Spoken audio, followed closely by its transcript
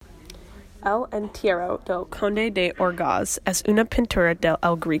El entierro del Conde de Orgaz es una pintura del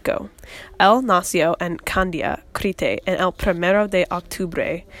El Greco. Él nació en Candia, Crete, en el 1 de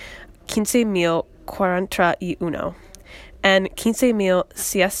octubre 1541. En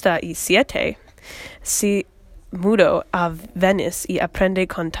 1567 se mudó a Venice y aprende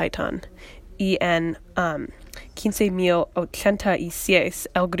con Titian. Y en 1586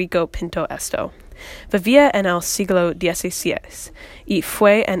 el Greco pintó esto. Vivía en el siglo XVI y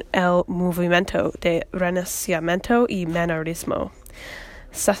fue en el movimiento de Renacimiento y Manierismo.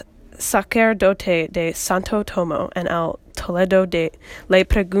 Sacerdote de Santo Tomo en el Toledo le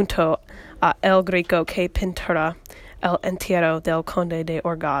preguntó a El Greco que pintara el entierro del Conde de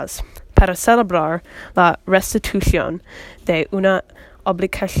Orgaz para celebrar la restitución de una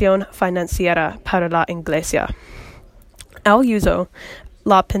obligación financiera para la Iglesia. Él usó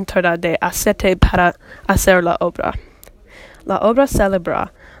la pintura de aceite para hacer la obra. La obra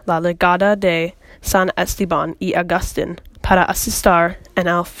celebra la legada de San Esteban y Agustín para asistir en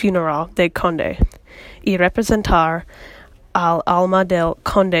el funeral del conde y representar al alma del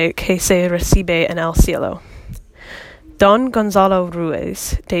conde que se recibe en el cielo. Don Gonzalo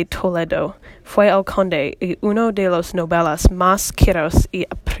Ruiz de Toledo fue el conde y uno de los nobles más queridos y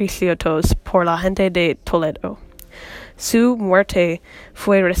apreciados por la gente de Toledo. Su muerte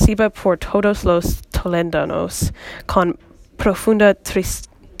fue recibida por todos los toledanos con profunda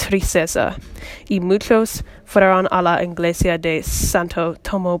tristeza, y muchos fueron a la iglesia de Santo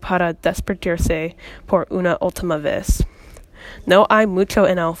Tomo para despedirse por una última vez. No hay mucho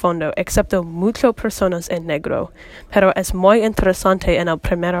en el fondo, excepto muchas personas en negro, pero es muy interesante en el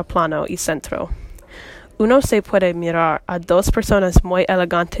primer plano y centro. Uno se puede mirar a dos personas muy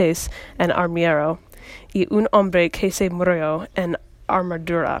elegantes en armiero y un hombre que se murió en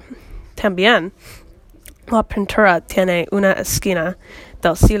armadura. También, la pintura tiene una esquina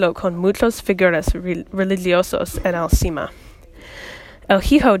del cielo con muchas figuras religiosas en el cima. El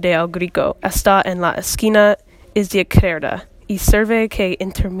hijo de El Greco está en la esquina izquierda y sirve que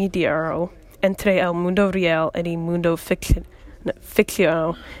intermediario entre el mundo real y el mundo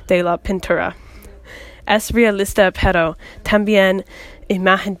ficticio de la pintura. Es realista pero también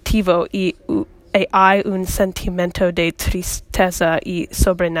imaginativo y hay un sentimiento de tristeza y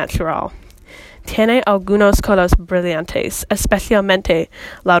sobrenatural. Tiene algunos colores brillantes, especialmente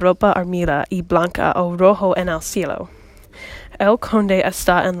la ropa armida y blanca o rojo en el cielo. El conde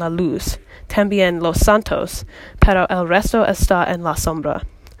está en la luz, también los santos, pero el resto está en la sombra.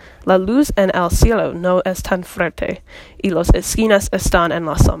 La luz en el cielo no es tan fuerte, y las esquinas están en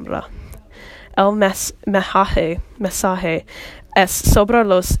la sombra. El mensaje es sobre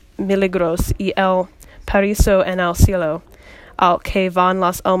los milagros y el paraíso en el cielo, al que van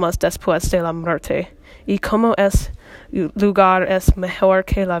las almas después de la muerte, y cómo ese lugar es mejor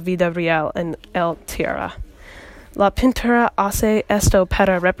que la vida real en el tierra. La pintura hace esto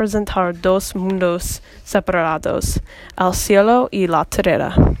para representar dos mundos separados, el cielo y la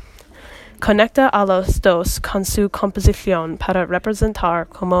tierra. Conecta a los dos con su composición para representar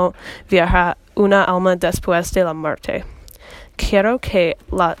cómo viaja una alma después de la muerte. Quiero que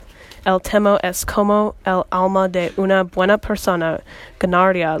el tema es como el alma de una buena persona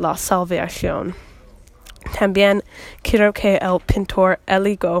ganaría la salvación. También quiero que el pintor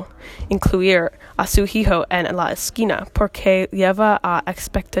eligió incluir a su hijo en la esquina porque lleva al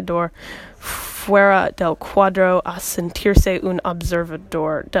espectador fuera del cuadro a sentirse un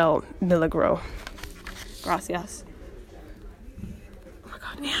observador del milagro. Gracias. Oh my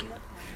God, Anne.